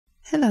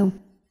Hello!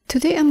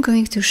 Today I'm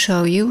going to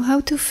show you how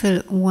to fill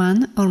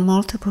one or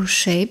multiple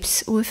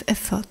shapes with a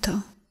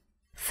photo.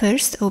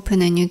 First,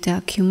 open a new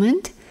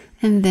document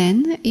and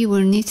then you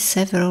will need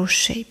several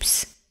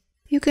shapes.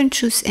 You can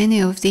choose any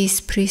of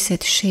these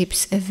preset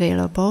shapes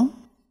available,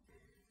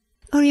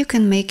 or you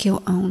can make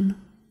your own.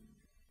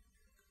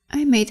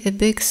 I made a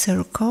big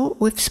circle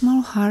with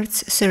small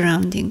hearts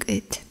surrounding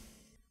it.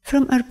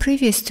 From our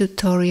previous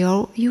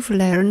tutorial, you've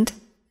learned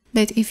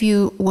that if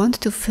you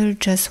want to fill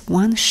just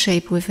one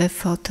shape with a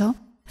photo,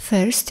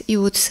 first you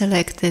would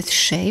select that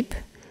shape,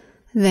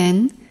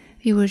 then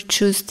you will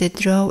choose the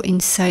Draw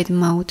Inside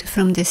mode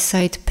from the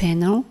side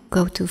panel,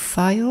 go to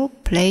File,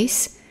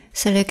 Place,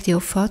 select your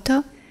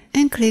photo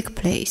and click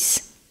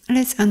Place.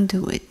 Let's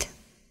undo it.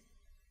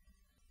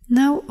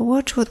 Now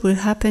watch what will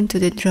happen to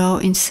the Draw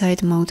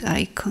Inside mode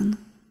icon.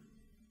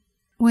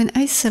 When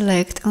I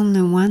select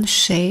only one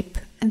shape,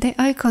 the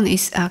icon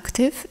is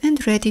active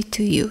and ready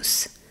to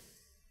use.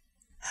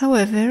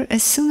 However,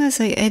 as soon as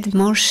I add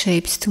more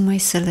shapes to my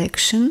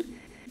selection,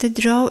 the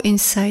Draw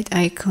Inside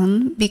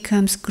icon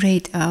becomes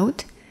grayed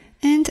out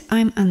and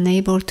I'm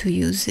unable to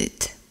use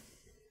it.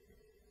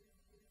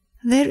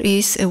 There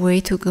is a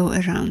way to go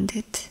around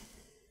it.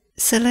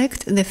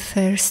 Select the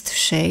first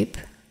shape,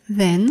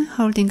 then,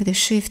 holding the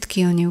Shift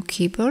key on your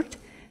keyboard,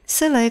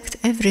 select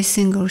every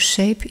single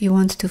shape you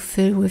want to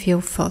fill with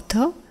your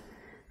photo,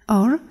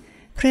 or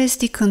press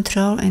the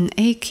Ctrl and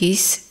A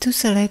keys to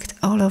select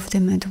all of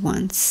them at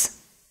once.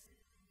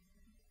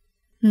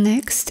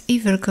 Next,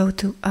 either go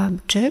to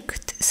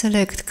Object,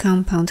 select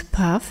Compound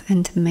Path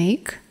and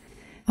Make,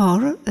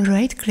 or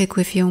right-click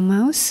with your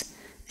mouse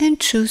and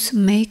choose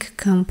Make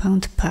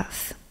Compound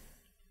Path.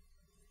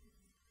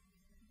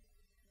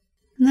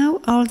 Now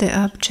all the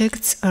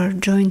objects are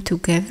joined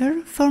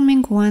together,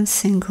 forming one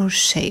single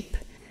shape,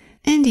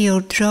 and your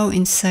Draw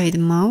Inside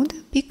mode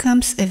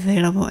becomes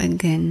available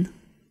again.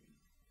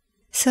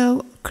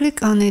 So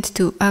click on it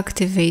to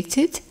activate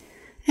it,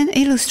 and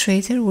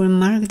Illustrator will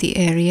mark the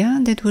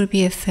area that will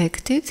be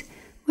affected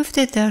with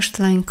the dashed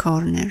line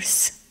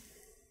corners.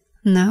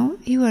 Now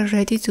you are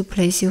ready to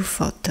place your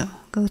photo.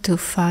 Go to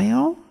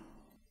File,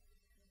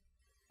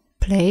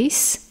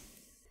 Place,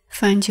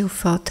 find your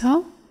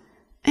photo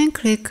and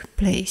click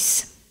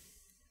Place.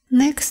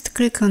 Next,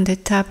 click on the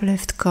top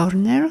left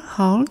corner,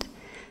 hold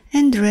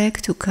and drag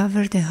to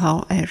cover the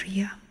whole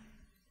area.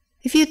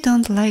 If you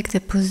don't like the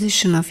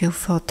position of your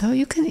photo,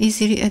 you can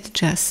easily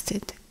adjust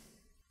it.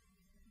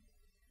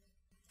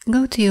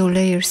 Go to your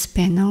Layers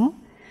panel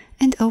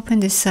and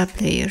open the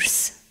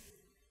sublayers.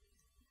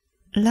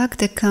 Lock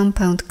the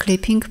compound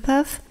clipping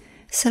path,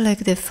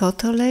 select the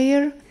photo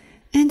layer,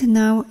 and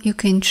now you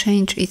can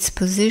change its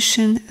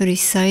position,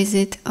 resize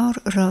it or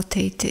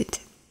rotate it.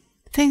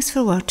 Thanks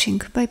for watching,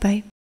 bye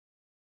bye.